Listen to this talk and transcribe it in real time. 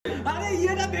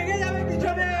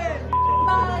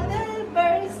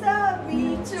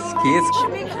Case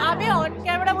আমি on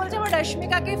camera বলছি আমার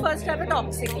রশ্মিকাকে ফার্স্ট হাফে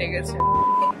টক্সিক লেগেছে।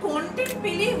 কন্টেন্ট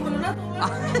পেলেই হলো না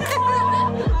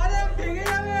আরে ভেঙে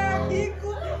যাবে কি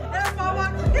বাবা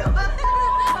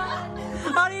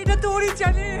আরে এটা তোরই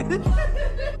channel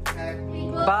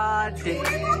birthday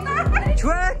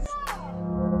twelve.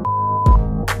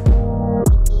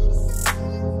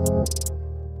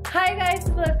 Hi guys,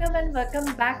 welcome and welcome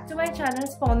back to my channel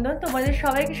স্পন্দন। তোমাদের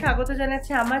সবাইকে স্বাগত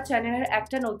জানাচ্ছি আমার চ্যানেলের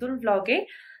একটা নতুন ব্লগে।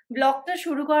 ব্লগটা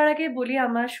শুরু করার আগে বলি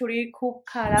আমার শরীর খুব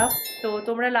খারাপ। তো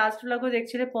তোমরা লাস্ট ব্লগও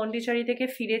দেখছিলে পন্ডিচেরি থেকে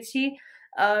ফিরেছি,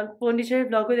 পন্ডিচেরি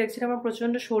ব্লগও দেখছিলাম আমার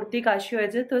প্রচন্ড সর্দি কাশি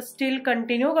হয়েছে। তো স্টিল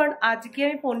কন্টিনিউ, কারণ আজকে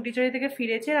আমি পন্ডিচেরি থেকে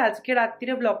ফিরেছি আর আজকে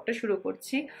রাত্রিরে ব্লগটা শুরু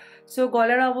করছি। সো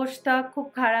গলার অবস্থা খুব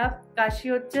খারাপ, কাশি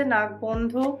হচ্ছে, নাক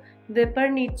বন্ধ, দেপার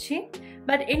নিচ্ছি।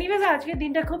 বাট এনিওয়েজ আজকের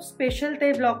দিনটা খুব স্পেশাল,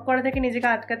 তাই ব্লগ করা থেকে নিজেকে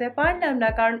আটকাতে পারলাম না,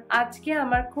 কারণ আজকে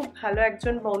আমার খুব ভালো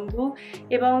একজন বন্ধু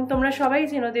এবং তোমরা সবাই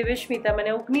চেনো দেবেশমিতা, মানে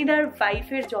অগ্নিদার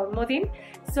ওয়াইফের জন্মদিন।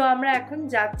 সো আমরা এখন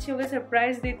যাচ্ছি ওকে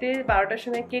সারপ্রাইজ দিতে, 12টার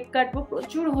সময় কেক কাটবো,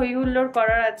 প্রচুর হই হুল্লোড়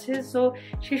করার আছে। সো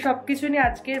সে সব কিছু নিয়ে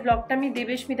আজকের ব্লগটা আমি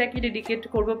দেবেশমিতাকে ডেডিকেট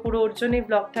করবো, পুরো ওর জন্য এই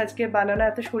ব্লগটা আজকে বানানো,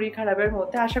 এত শরীর খারাপের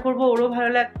মধ্যে। আশা করবো ওরও ভালো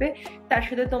লাগবে, তার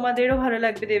সাথে তোমাদেরও ভালো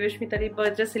লাগবে দেবেশমিতার এই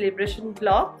বার্থডে সেলিব্রেশন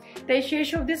ব্লগ। তাই শেষ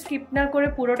অবধি স্কিপ না করে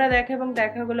পুরোটা দেখা, এবং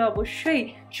দেখাগুলো অবশ্যই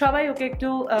সবাই ওকে একটু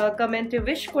কমেন্টে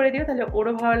উইশ করে দিও, তাহলে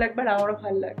ওরও ভালো লাগবে আর আমারও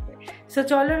ভালো লাগবে। সো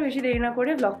চলো বেশি দেরি না করে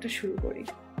ব্লগটা শুরু করি।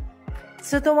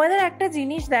 সো তোমাদের একটা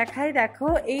জিনিস দেখাই, দেখো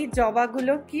এই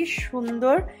জবাগুলো কি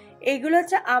সুন্দর। এইগুলো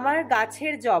হচ্ছে আমার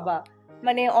গাছের জবা,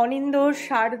 মানে অনিন্দর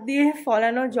সার দিয়ে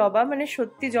ফলানো জবা। মানে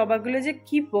সত্যি জবাগুলো যে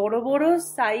কি বড় বড়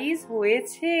সাইজ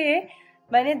হয়েছে,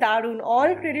 মানে দারুণ।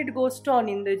 অল ক্রেডিট গোস টু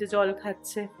অনিন্দ, যে জল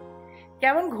খাচ্ছে।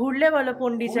 কেমন ঘুরলে বলো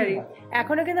পন্ডিচেরি?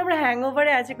 এখনো কিন্তু আমরা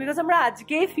হ্যাংওভারে আছি, বিকজ আমরা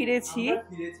আজকেই ফিরেছি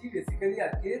বেসিক্যালি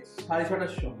আজকে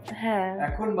 6:30টার সময়। হ্যাঁ,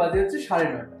 এখন বাজে হচ্ছে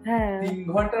 9:30। হ্যাঁ, 3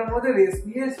 ঘন্টার মধ্যে রেস্ট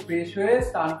নিয়ে ফ্রেশ হয়ে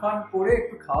স্নান ফান করে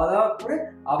একটু খাওয়া দাওয়া করে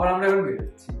আবার আমরা এখন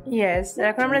বেরোচ্ছি। ইয়েস,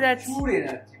 এখন আমরা যাচ্ছি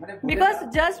মানে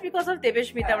বিকজ অফ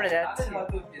দেবেশমিতা আমরা যাচ্ছি।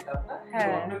 যেতাম না, হ্যাঁ,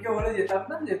 অন্য কেউ হলে যেতাম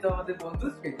না, যেহেতু আমাদের বন্ধু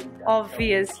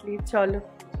অবভিয়াসলি। চলো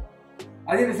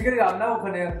আজকে বেসিক্যালি রান্না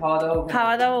ওখানে, খাওয়া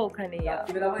দাওয়া ওখানে।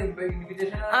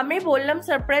 আমি বললাম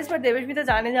সারপ্রাইজ, বাট দেবেশমিতা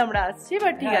জানে যে আমরা আসছি,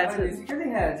 বাট ঠিক আছে বেসিক্যালি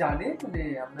হ্যাঁ জানে, মানে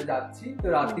আমরা যাচ্ছি। তো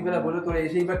রাত্রিবেলা বললো তোরা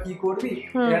এসেই বা কি করবি,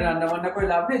 রান্না বান্না করে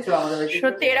লাভ নেই, চল আমাদের বাড়িতে।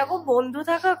 সত্যি এরকম বন্ধু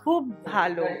থাকা খুব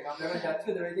ভালো। আমরা যাচ্ছি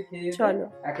ওদের বাড়িতে, খেয়ে চলো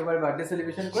একেবারে বার্থডে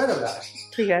সেলিব্রেশন করে দেবো।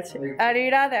 ঠিক আছে। আর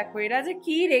এরা দেখো, এরা যে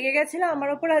কি রেগে গেছিল আমার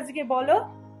উপর আজকে, বলো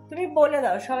তুমি, বলে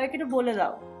দাও সবাইকে, একটু বলে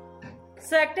দাও।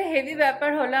 সো একটা হেভি ব্যাপার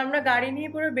হলো, আমরা গাড়ি নিয়ে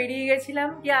পুরো বেরিয়ে গেছিলাম,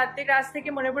 কি আর্ধেক রাস্তা থেকে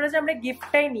মনে পড়েছে আমরা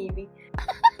গিফটটাই নিইনি।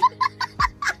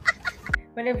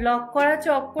 মানে ব্লগ করা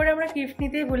চক করে আমরা গিফট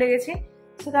নিতেই ভুলে গেছি।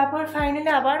 তো তারপর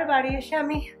ফাইনালি আবার বাড়ি এসে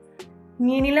আমি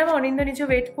নিয়ে নিলাম। অনিন্দ নিচে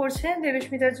ওয়েট করছে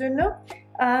দেবেশমিতার জন্য,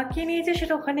 কি নিয়েছে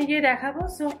সেটা ওখানে গিয়ে দেখাবো।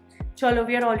 সো চলো,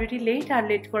 we are already late, R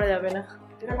late করা যাবে না।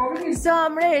 সো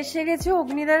আমরা এসে গেছি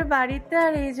অগ্নিদার বাড়িতে,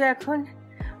 আর এই যে এখন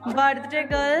বার্থডে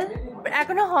গার্ল,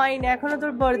 এখনো হয়নি, এখনো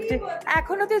তোর বার্থডে,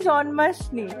 এখনো তুই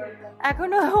জন্মাসনি,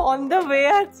 এখনো অন দ্য ওয়ে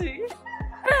আছি।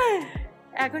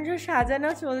 এখন সব সাজানো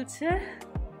চলছে।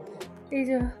 এই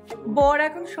যে বর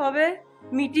এখন সবে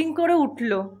মিটিং করে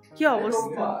উঠলো, কি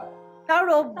অবস্থা। তাও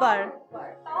রোববার,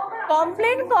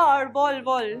 কমপ্লেন কর, বল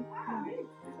বল।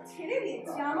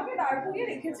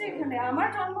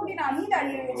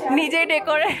 নিজেই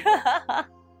ডেকোরে,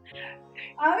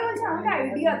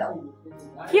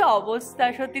 কি অবস্থা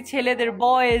সত্যি ছেলেদের,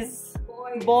 বয়েজ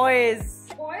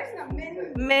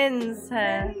মেন্স।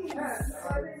 হ্যাঁ,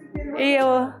 এই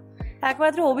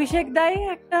একমাত্র অভিষেক দাই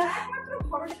একটা,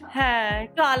 হ্যাঁ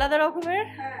একটু আলাদা রকমের।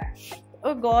 ও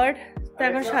গড, তো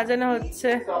এখন সাজানো হচ্ছে।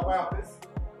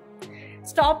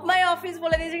 স্টপ মাই অফিস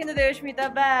বলে দিয়েছে কিন্তু দেবেশমিতা,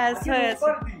 ব্যাস হয়েছে।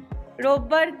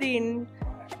 রোববার দিন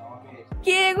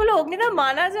কে এগুলো অগ্নিদা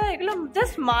মানা যায়? এগুলো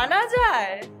জাস্ট মানা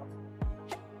যায়?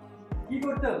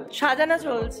 সাজানো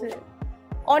চলছে,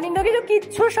 অনিন্দ কিন্তু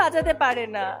কিচ্ছু সাজাতে পারে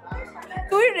না।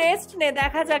 তুই রেস্ট নে,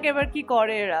 দেখা যাক এবার কি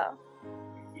করে এরা।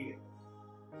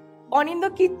 অনিন্দ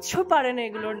কিচ্ছু পারে না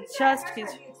এগুলোর, জাস্ট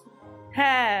কিছু।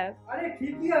 হ্যাঁ আরে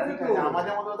ঠিকই আছে তো,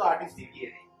 আমাদের মতো তো আর্টিস্টই কি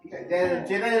নেই, ঠিক আছে,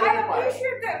 জেনে পারে।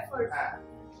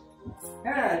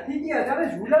 হ্যাঁ ঠিকই আছে, আরে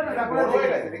ঝুলা না তারপরে হয়ে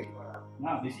গেছে দেখি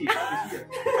না, বেশি বেশি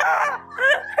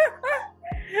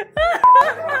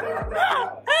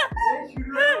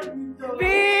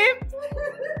বিপ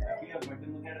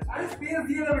আরে স্পেস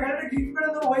দিয়ে দাও, এখানে গিফট করে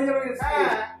দাও, হয়ে যাবে।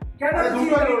 কেন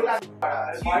দুটো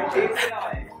বার্থডে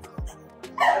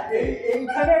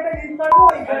এইখানে একটা গিফট করবো,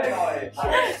 এইখানে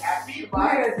হ্যাপি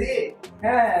বার্থডে।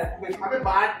 হ্যাঁ আমি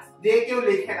বার্থডে কেউ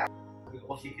লেখে না,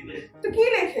 ও শিখে দেয় তো কি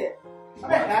লেখে?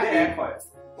 হ্যাপি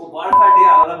ও বার্থডে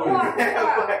আলাদা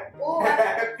করে ও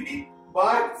হ্যাপি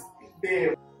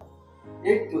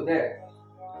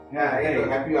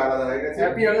আলাদা হয়ে গেছে।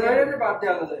 হ্যাপি আলাদা হয়ে গেছে, বার্থডে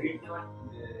আলাদা হয়ে গেছে।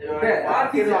 আর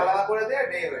কিছু আলাদা করে দে,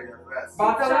 ডে হয়ে যাবে ব্যাস।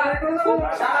 বার্থডে আলাদা করে দেবো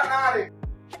না না রে,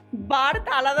 বার্থ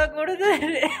আলাদা করে দে।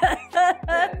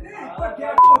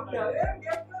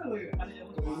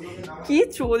 কি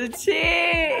চলছে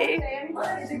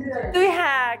তুই?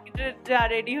 হ্যাঁ যা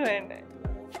রেডি হয়ে নে।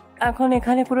 এখন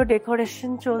এখানে পুরো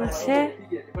ডেকোরেশন চলছে।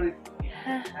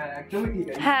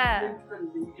 হ্যাঁ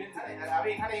আমি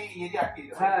এখানে এই যে আটকে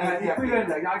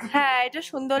দিলাম। হ্যাঁ এটা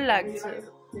সুন্দর লাগছে,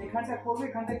 এখানটা করবে,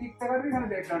 এখানটা কিকতে পারবে, এখানে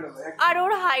ব্যাকগ্রাউন্ড হবে আর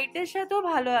ওর হাইটের সাথেও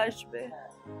ভালো আসবে।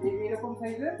 এরকম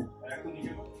সাইজের।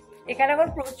 এখানে এখন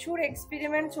প্রচুর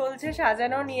এক্সপেরিমেন্ট চলছে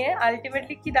সাজানো নিয়ে।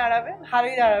 আলটিমেটলি কি দাঁড়াবে?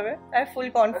 ভালোই দাঁড়াবে, আই ফুল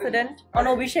কনফিডেন্ট অন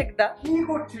অভিষেক দা। কি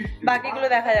করছিস? বাকিগুলো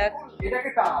দেখা যাক। এটাকে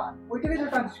টান, ওইটাকে তো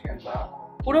টানছিস কেন?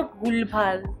 পুরো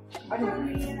ভুলভাল।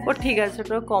 ও ঠিক আছে,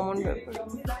 ওটা কমন ব্যাপার।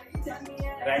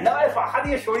 র্যান্ডম আই পাখা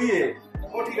দিয়ে সরিয়ে।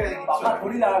 ও ঠিক আছে, পাখা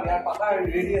থরি লাগাবে, আর পাখা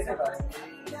রেডি আছে ভাই।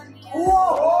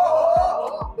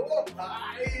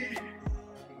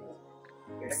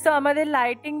 তো আমাদের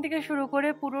লাইটিং থেকে শুরু করে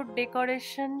পুরো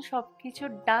ডেকোরেশন সবকিছু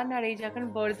ডান। আর এই যে এখন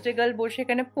বার্থডে গার্ল বসে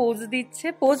এখানে পোজ দিচ্ছে,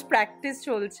 পোজ প্র্যাকটিস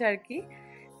চলছে আর কি।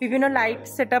 বিভিন্ন লাইট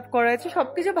সেট আপ করা হয়েছে,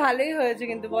 সবকিছু ভালোই হয়েছে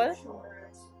কিন্তু বল।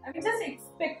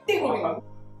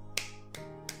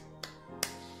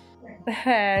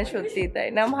 হ্যাঁ সত্যি তাই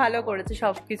না, ভালো করেছে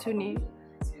সবকিছু নিয়ে।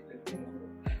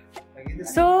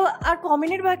 সো আর ক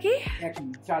মিনিট বাকি?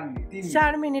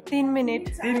 4 মিনিট 3 মিনিট।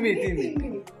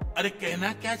 अरे कहना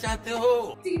क्या चाहते हो?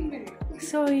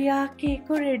 So yeah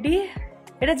কেকও ready.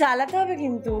 এটা জ্বালাতে হবে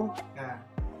কিন্তু।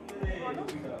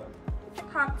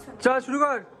 চল শুরু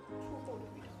কর।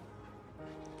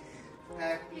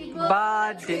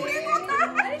 বার্থডে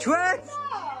ছুঁয়ে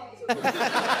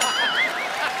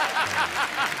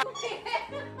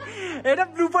এটা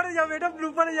ব্লুপারে যাবে, এটা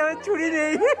ব্লুপারে যাবে। ছুরি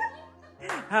নেই,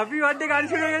 হ্যাপি বার্থডে গান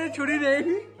শুরু হয়ে গেছে, ছুরি নেই।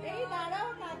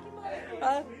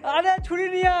 আরে ছুরি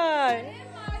নিয়ে আয়।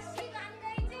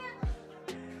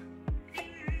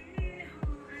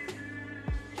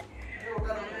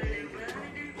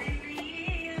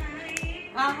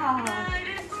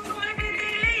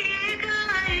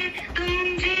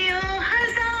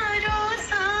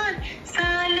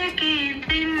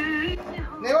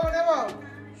 নেবো নেবো।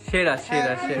 সেরা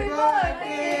সেরা সেরা।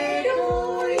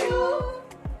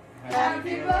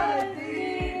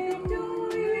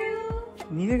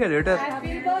 নিয়ে গেল ওটা,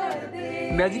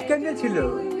 ম্যাজিক ক্যান্ডেল ছিল।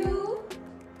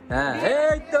 হ্যাঁ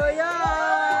এই তো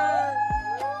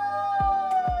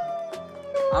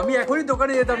আমি এখনই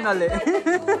দোকানে যেতাম নালে।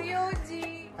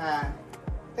 হ্যাঁ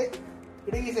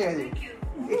এটা কি গেছে?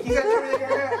 কি গেছে?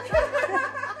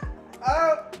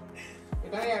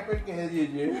 এখানে অ্যাপেল কিনে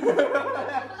দিয়েছে।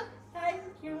 Thank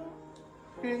you.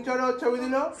 স্ক্রিনশট ছবি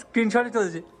দিল, স্ক্রিনশটে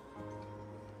চলছে।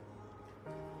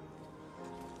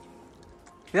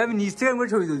 আমি নিচ থেকে করে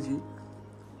ছবি তুলছি।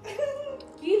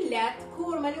 কি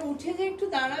ল্যাটখোর, মানে উঠে যে একটু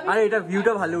দাঁড়াবে। আরে এটা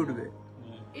ভিউটা ভালো উঠবে।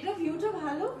 এটা ভিউটা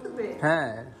ভালো উঠবে।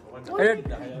 হ্যাঁ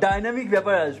এটা ডাইনামিক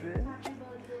ব্যাপার আসবে।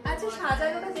 আচ্ছা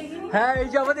সাজানোটা দেখিনি। হ্যাঁ এই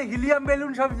যে আমাদের হিলিয়াম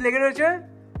বেলুন সব লেগে রয়েছে,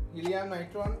 হিলিয়াম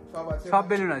নাইট্রন সব আছে, সব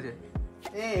বেলুন আছে।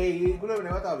 এইগুলো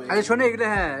নেওয়াতে হবে। আরে শোনো এগুলো,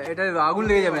 হ্যাঁ এটা আগুন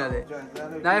লেগে যাবে নালে,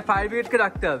 না ফায়ার ব্রিগেডকে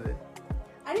রাখতে হবে।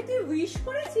 আরে তুই উইশ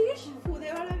করেছিস ফু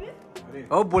দেওয়ার আগে?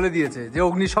 ও বলে দিয়েছে যে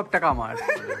অগ্নি সব টাকা আমার।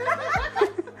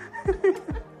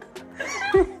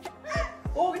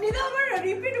 অগ্নি তো আমার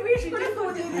রিপিট উইশ করে ফু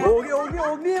দিয়েছে।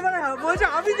 অগ্নি এবার বলছে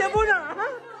আমি দেবো না।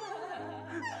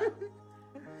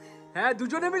 হ্যাঁ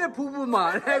দুজনে মিলে ফু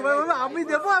মার, একবার বলবে আমি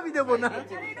দেবো না।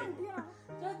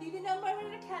 দিদি নাম্বার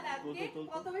মানে খেলা কে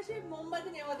কত বেশি মোমবাতি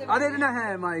নেওয়াতে। আরে না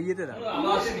হ্যাঁ মা ইয়েতে দাও।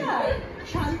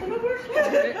 শান্তনু পুরস্কার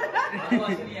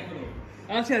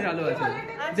আচ্ছা আলো আছে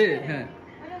দে। হ্যাঁ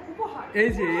এই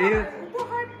যে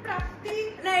উপহার প্রাপ্তি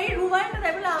না, এই রুমালটা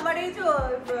দেখ বলে আমার এই যে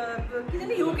কি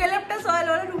জানি ইউক্যালিপটাস অয়েল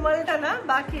ওর রুমালটা না,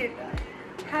 বাকি এটা।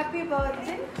 হ্যাপি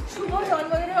বার্থডে, শুভ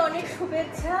জন্মদিনের অনেক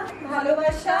শুভেচ্ছা,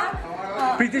 ভালোবাসা,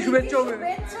 প্রীতি, শুভেচ্ছা,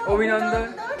 অভিনন্দন,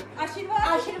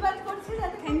 আশীর্বাদ করছি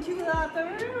যাতে। থ্যাংক ইউ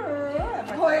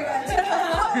হয়ে গেছে।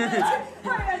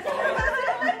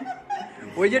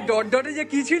 ওই যে ডট ডটে যে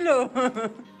কি ছিল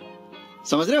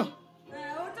समझ रहे हो?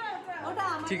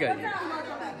 ঠিক আছে।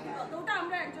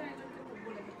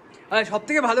 আর সব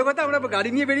থেকে ভালো কথা আমরা গাড়ি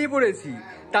নিয়ে বেরিয়ে পড়েছি,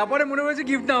 তারপরে মনে হয়েছে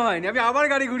গিফট নেওয়া হয়নি, আমি আবার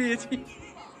গাড়ি ঘুরিয়েছি।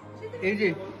 এই যে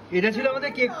এটা ছিল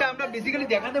আমাদের কেকটা, আমরা বেসিক্যালি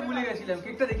দেখাতে ভুলে গেছিলাম।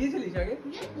 কেকটা দেখিয়েছিলিস আগে?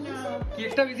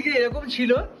 কেকটা বেসিক্যালি এরকম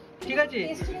ছিল, ঠিক আছে?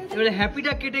 এবারে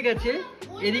হ্যাপিটা কেটে গেছে,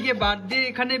 এদিকে বার্থডে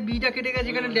এখানে বিটা কেটে গেছে,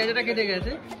 এখানে লেজাটা কেটে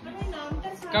গেছে,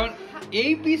 কারণ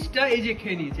এই পিসটা এই যে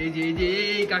খেয়ে নিয়েছে,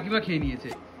 এই কাকিমা খেয়ে নিয়েছে,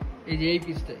 এই যে এই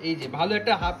পিসটা, এই যে ভালো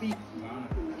একটা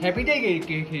হ্যাপিটাই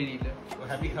খেয়ে নিল।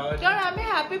 হ্যাপি খাওয়ার কারণ আমি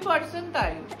হ্যাপি পারসন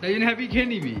তাই জন্য হ্যাপি খেয়ে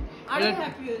নিবি। আরে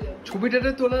হ্যাপি হয়ে যাও। ছবিটাতে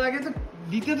তোলার আগে তো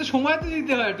দিতে তো সময় তো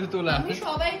দিতে হয় একটু তোলা। আমি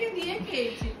সবাইকে দিয়ে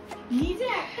খেয়েছি, নিজে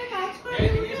একটা কাজ করে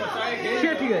সে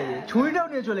ঠিক আছে, ছুরিটাও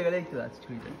নিয়ে চলে গেলে একটু আছে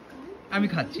ছুরিটা। আমি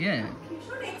খাচ্ছি। হ্যাঁ,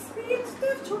 ভীষণ এক্সপেরিয়েন্স তো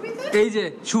ছবিতে। এই যে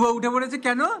শুভা উঠে পড়েছে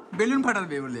কেন, বেলুন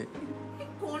ফাটাবে বলে।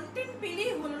 কন্টেন্ট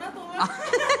পেলেই হলো না তোমার।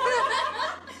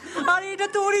 আরে এটা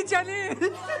তো ওরই চ্যানেল।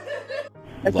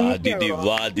 वाह दीदी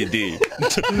वाह दीदी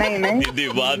नहीं नहीं दीदी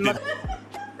वाह दीदी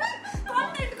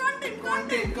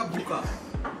কন্টেন্ট का भूखा।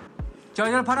 चलो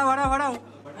चलो फटाओ फटाओ फटाओ।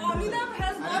 Amitabh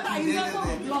has got ideas of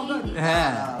blogger.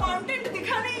 হ্যাঁ কন্টেন্ট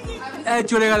দিখানে কি এই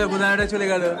চলে গেল, কোথায় এটা চলে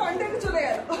গেল। কন্টেন্ট চলে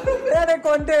গেল। আরে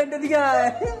কন্টেন্ট এদিকে আয়।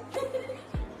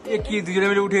 এ কি দুজনে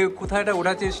মিলে উঠে কোথায় এটা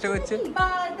ওঠার চেষ্টা করছে।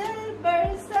 বাদল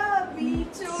বর্ষা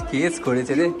বিচো কেস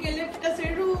করেছে রে।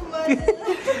 ইউক্যালিপটাসের রুমাল।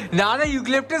 না না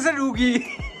ইউক্যালিপটাসের রুগী।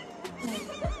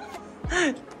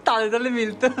 তালে তালে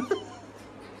মিলতো।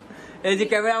 এই যে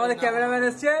ক্যামেরা, আমাদের ক্যামেরাম্যান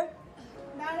এসছে।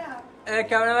 দাঁড়া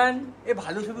ক্যামেরাম্যান এ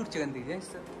ভালো ছবি উঠছে এখান থেকে জানিস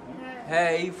তো? হ্যাঁ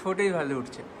এই ফটোই ভালো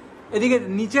উঠছে। এদিকে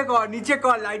নিচে কর, নিচে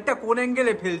কর, লাইটটা কোন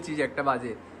অ্যাঙ্গেলে ফেলছিস একটা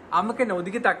বাজে। আমাকে না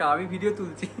ওদিকে তাকা, আমি ভিডিও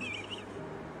তুলছি।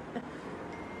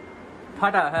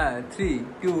 ফাটা। হ্যাঁ 3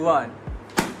 2 1।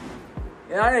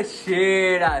 আরে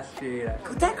সেরা সেরা।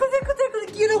 কোথায় কোথায় কোথায়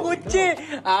কোথায় কি রকম হচ্ছে।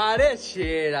 আরে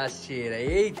সেরা সেরা,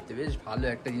 এই তো বেশ ভালো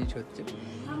একটা জিনিস হচ্ছে।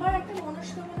 আমার একটা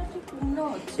মনস্কামনা কি পূর্ণ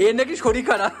হচ্ছে। এর নাকি শরীর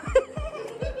খারাপ।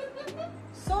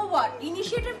 সো হোয়াট,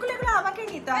 ইনিশিয়েটিভ গুলো এগুলো আমাকে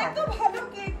নিতে হবে। এত ভালো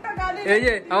কেকটা গালে। এই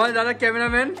যে আমার দাদা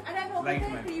ক্যামেরাম্যান। আরে আমি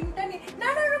ওখানে ক্রিমটা নি না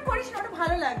না না করিস না, ওটা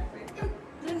ভালো লাগবে।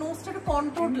 যে নোজটা একটু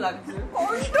কন্ট্রোল লাগছে,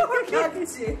 কন্ট্রোল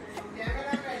লাগছে।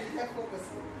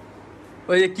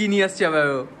 ওই যে কি নিয়ে আসছে আবার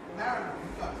ও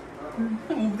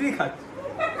মুখ দিয়ে খাচ্ছে।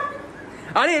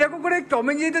 আরে এরকম করে টম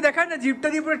এন্ড জেরিতে দেখায় না, জিভটা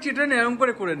দিয়ে পুরো চেটে নে, এরকম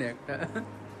করে নে একটা।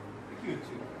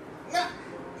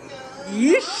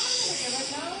 ইস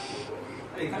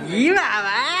ই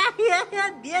বাবা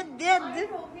দে দে দে।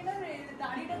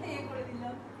 দাড়িটাতে এ করে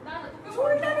দিলাম।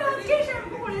 চুলটা আমি আজকে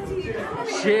শ্যাম্পু করেছি।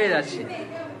 সেরা সে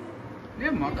এ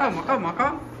মাখা মাখা মাখা।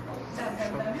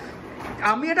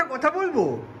 আমি একটা কথা বলবো,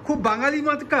 খুব বাঙালি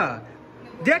মাতকা।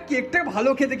 দেখ কেকটা ভালো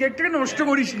খেতে, কেকটাকে নষ্ট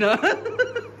করিস না।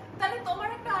 তাহলে তোমার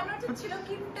একটা আনার ছিল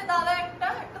কিনতে দাদা, একটা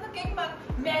তো কেক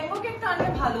ম্যাঙ্গো কেকটা আনলে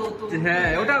ভালো হতো। হ্যাঁ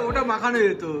ওটা ওটা মাখানো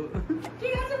যেত।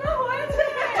 ঠিক আছে না, হয়েছে।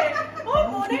 ও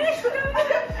মনে শুনে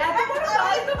এত বড়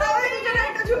সাইজ তো পাওয়া যায় না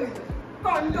একটা ছবি।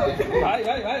 কন্ট্রোল। ভাই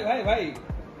ভাই ভাই ভাই ভাই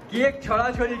কেক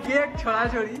ছড়াছড়ি, কেক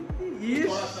ছড়াছড়ি।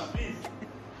 ইস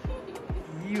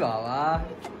ই বাবা।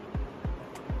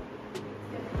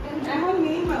 এখন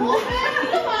নেই মানে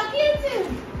বাকিয়েছে।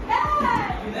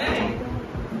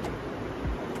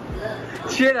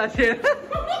 সেরা সেরা।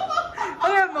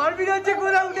 আরে মারপিট হচ্ছে,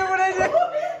 কোথাও উঠে পড়েছে।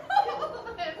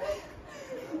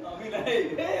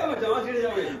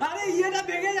 আরে ইয়েটা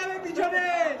ভেঙে যাবে পিছনে।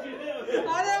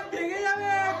 আরে ভেঙে যাবে।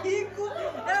 কি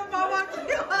বাবা কি,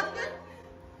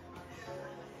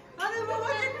 আরে বাবা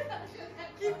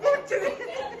কি করছে।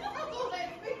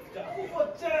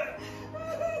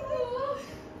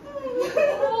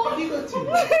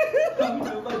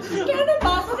 কেন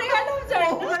বাসে গেলাম যাই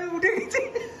ওখানে উঠে গেছে।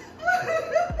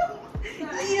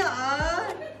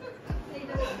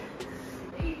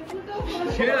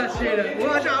 সেরা সেরা। ও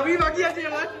আচ্ছা আমি বাকি আছি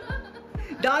আমার।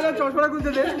 ডাল আর চশমা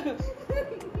খুলতে দে।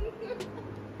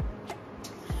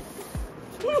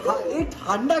 এই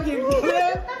ঠান্ডা কেক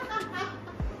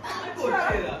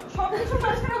সবকিছু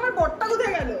মাঝখানে আমার বটটা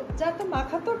কোথায় গেল? যা তো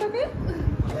মাখাতো ওটাকে।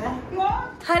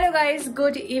 Hello guys,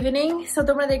 good evening. So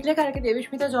তোমরা দেখলে কালকে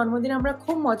দেবস্মিতার জন্মদিন আমরা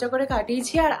খুব মজা করে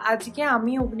কাটিয়েছি। আর আজকে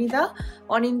আমি, অগ্নিদা,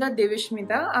 অনিন্দা,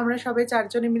 দেবস্মিতা আমরা সবাই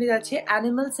চারজনে মিলে যাচ্ছি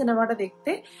অ্যানিমাল সিনেমাটা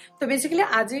দেখতে। তো বেসিক্যালি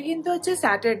আজকে কিন্তু হচ্ছে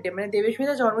স্যাটারডে, মানে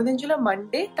দেবস্মিতার জন্মদিন ছিল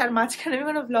মানডে। তার মাঝখানে আমি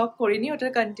কোনো ব্লগ করিনি,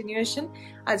 ওটার কন্টিনিউয়েশন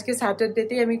আজকে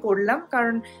স্যাটারডেতেই আমি করলাম,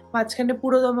 কারণ মাঝখানে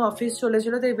পুরোদম অফিস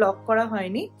চলেছিল, তাই ব্লগ করা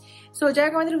হয়নি। সো যাই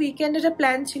হোক, আমাদের উইকেন্ড একটা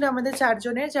প্ল্যান ছিল আমাদের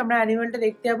চারজনের যে আমরা অ্যানিমালটা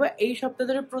দেখতে যাবো। এই সপ্তাহ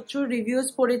ধরে প্রচুর রিভিউজ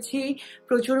পড়েছি,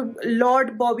 প্রচুর লর্ড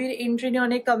ববির এন্ট্রি নিয়ে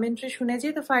অনেক কমেন্ট্রি শুনেছি।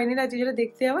 তো ফাইনালি আজকে যেটা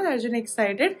দেখতে যাবো তার জন্য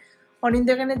এক্সাইটেড। অনিন্দ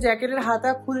এখানে জ্যাকেটের হাতা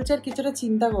খুলছে আর কিছুটা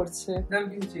চিন্তা করছে।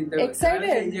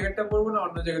 Excited? এই জায়গাটা পরবো না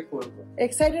অন্য জায়গায় পরবো।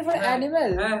 Excited for animal.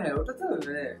 হ্যাঁ হ্যাঁ ওটা তো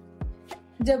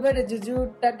জবর জুজু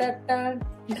টা টা টা।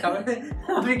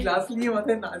 আমি ক্লাস নিয়ে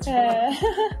মাথায় নাচবো।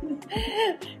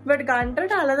 বাট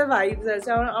গানটা আলাদা ভাইবস আছে,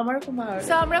 আমার খুব ভালো।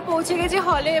 তো আমরা পৌঁছে গেছি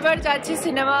হলে, এবার যাচ্ছি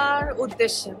সিনেমার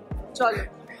উদ্দেশ্যে। চলো।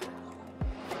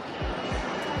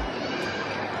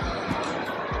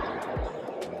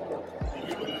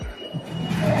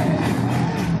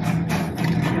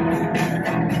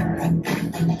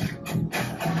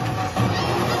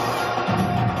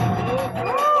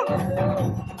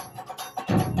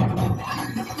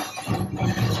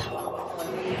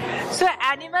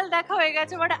 দেখা হয়ে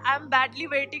গেছে, but I am badly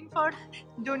waiting for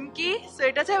Dunki. So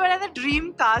এটা হচ্ছে এবার একটা ড্রিম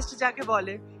কাস্ট যাকে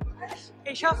বলে।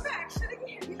 এইসব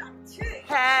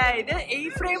হ্যাঁ, এদের এই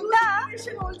ফ্রেমটা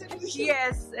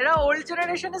ইয়েস, এরা ওল্ড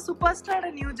জেনারেশনের সুপারস্টার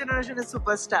আর নিউ জেনারেশনের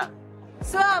সুপারস্টার।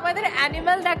 সো আমাদের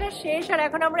অ্যানিমাল দেখা শেষ, আর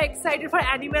এখন আমরা এক্সাইটেড ফর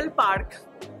অ্যানিমাল পার্ক,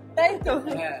 তাই তো?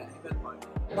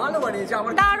 ভালো বানিয়েছে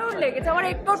আমার, দারুণ লেগেছে আমার,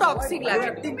 একটু টক্সিক লাগে,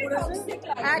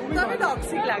 একদমই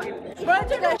টক্সিক লাগে।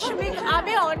 বলছে রশ্মিক,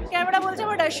 আমি অন ক্যামেরা বলছি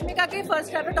আমার রশ্মিকাকেই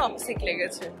ফার্স্ট হাফে টক্সিক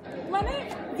লেগেছে। মানে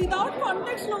উইদাউট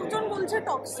কনটেক্সট লোকজন বলছে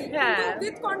টক্সিক, হ্যাঁ।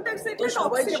 উইথ কনটেক্সট এটা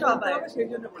সবাইকে টক্সিক। বলতে হবে সেই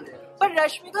জন্য বলে। বাট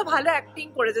রশ্মিকা ভালো অ্যাক্টিং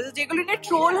করেছে, যেগুলো নিয়ে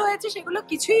ট্রোল হয়েছে সেগুলো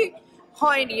কিছুই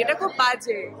হয়নি, এটা খুব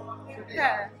বাজে।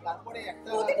 হ্যাঁ, তারপরে একটা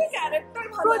প্রতিটি ক্যারেক্টার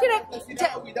ভালো।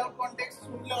 উইদাউট কনটেক্সট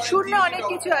শুনলে অনেক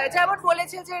কিছু হয়, যেমন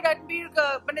বলেছে যে রণবীর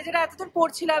মানে যেটা এতদিন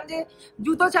পড়ছিলাম যে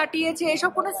জুতো চাটিয়েছে,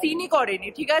 এসব কোনো সিনই করেনি,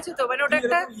 ঠিক আছে তো? মানে ওটা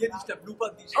একটা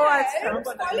ও আচ্ছা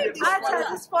আচ্ছা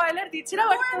স্পয়লার দিচ্ছি না,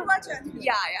 বাট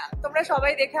ইয়া তোমরা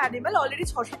সবাই দেখে অ্যানিমাল অলরেডি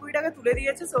 600 কোটি টাকা তুলে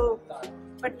দিয়েছে, সো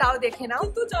বাট তাও দেখে নাও।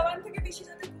 কিন্তু জওয়ান থেকে বেশি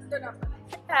যাতে তুলতে না পারে।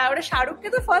 হ্যাঁ, ওটা শাহরুখকে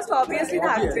তো ফার্স্ট অবভিয়াসলি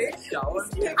থাকবে।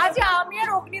 আচ্ছা, আমি আর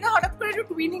অগ্নিদা হঠাৎ করে একটু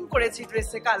টুইনিং করেছি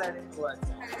ড্রেসের কালারে।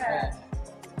 হ্যাঁ,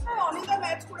 অনেকটা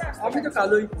ম্যাচ করে আসছে। আমি তো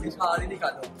কালোই পরি, সারাদিনই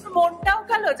কালো। মনটাও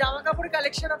কালো, জামা কাপড়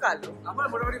কালেকশনও কালো, আমার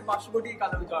মোটামুটি 500 কোটি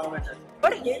কালো জামা প্যান্ট আছে।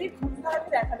 বাট হেভি খুঁজতে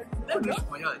দেখালে বেশ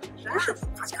মজা হয়েছে,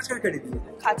 কাজ কাজ করে কেটে দিয়ে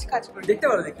খাচ খাচ করে। দেখতে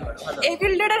পারো ভালো। এই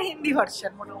বিল্ডের আর হিন্দি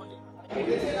ভার্সন মোটামুটি।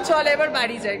 চল এবার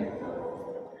বাড়ি যাই।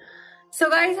 সো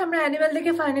গাইজ, আমরা অ্যানিমাল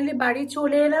থেকে ফাইনালি বাড়ি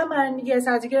চলে এলাম, অ্যান্ড ইয়েস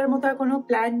আজকের মতো আর কোনো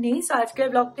প্ল্যান নেই। সো আজকের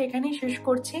ব্লগটা এখানেই শেষ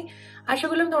করছি। আশা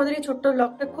করলাম তোমাদের এই ছোট্ট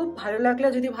ব্লগটা খুব ভালো লাগলো।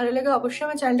 যদি ভালো লাগে অবশ্যই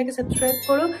আমার চ্যানেলটাকে সাবস্ক্রাইব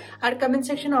করো, আর কমেন্ট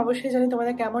সেকশনে অবশ্যই জানি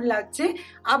তোমাদের কেমন লাগছে।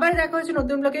 আবার দেখা হচ্ছে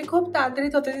নতুন ব্লগে খুব তাড়াতাড়ি,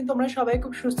 ততদিন তোমরা সবাই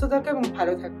খুব সুস্থ থাকো এবং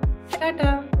ভালো থাকো।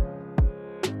 টাটা।